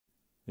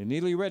They're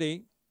nearly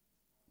ready.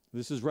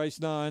 This is race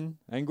 9,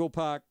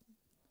 Angle-Park.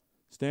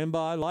 Stand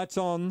by, lights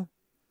on.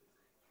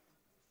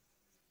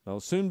 They'll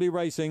soon be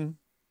racing.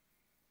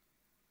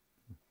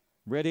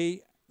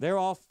 Ready, they're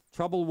off.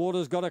 Troubled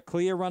Waters got a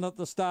clear run at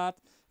the start.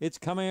 It's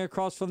coming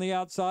across from the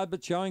outside,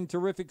 but showing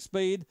terrific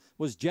speed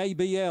was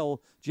JBL.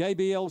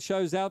 JBL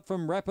shows out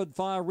from Rapid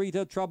Fire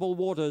Rita. Troubled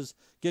Waters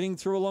getting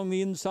through along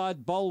the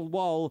inside. Bold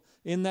Wall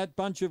in that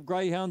bunch of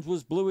greyhounds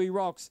was Bluey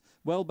Rocks.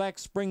 Well back,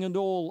 Spring and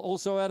All.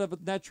 Also out of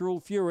it, Natural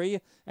Fury.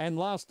 And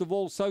last of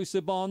all, So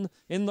Sibon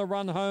in the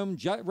run home.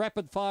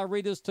 Rapid Fire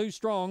Rita's too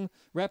strong.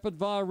 Rapid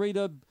Fire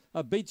Rita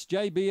beats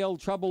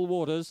JBL. Troubled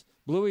Waters.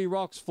 Bluey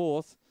Rocks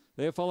fourth.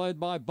 They're followed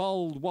by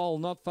Bold Wall,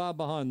 not far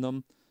behind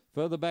them.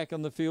 Further back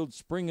on the field,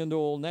 Spring and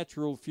All,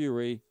 Natural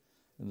Fury.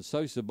 And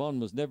So Sibon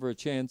was never a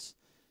chance.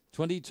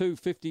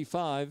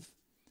 22.55.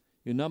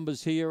 Your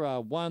numbers here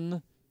are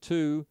 1,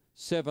 2,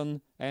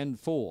 7 and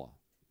 4.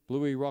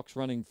 Bluey Rocks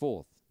running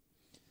fourth.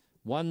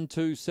 1,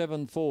 2,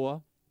 7,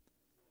 4.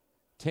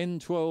 10,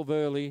 12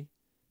 early.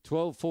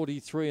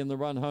 12.43 in the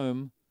run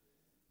home.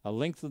 A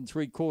length and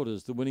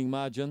 3/4 the winning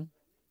margin.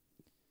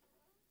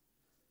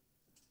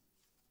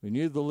 We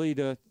knew the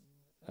leader,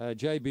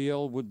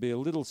 JBL, would be a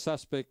little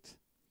suspect,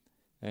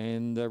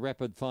 and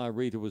Rapid Fire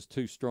Rita was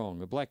too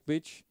strong. A black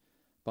bitch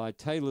by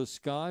Taylor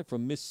Sky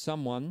from Miss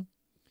Someone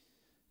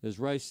is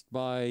raced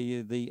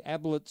by the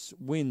Ablett's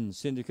Win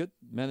Syndicate,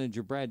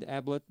 manager Brad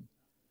Ablett,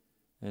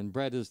 and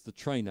Brad is the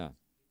trainer.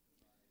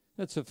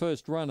 That's her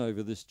first run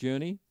over this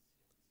journey,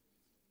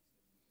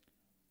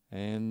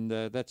 and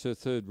that's her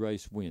third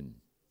race win.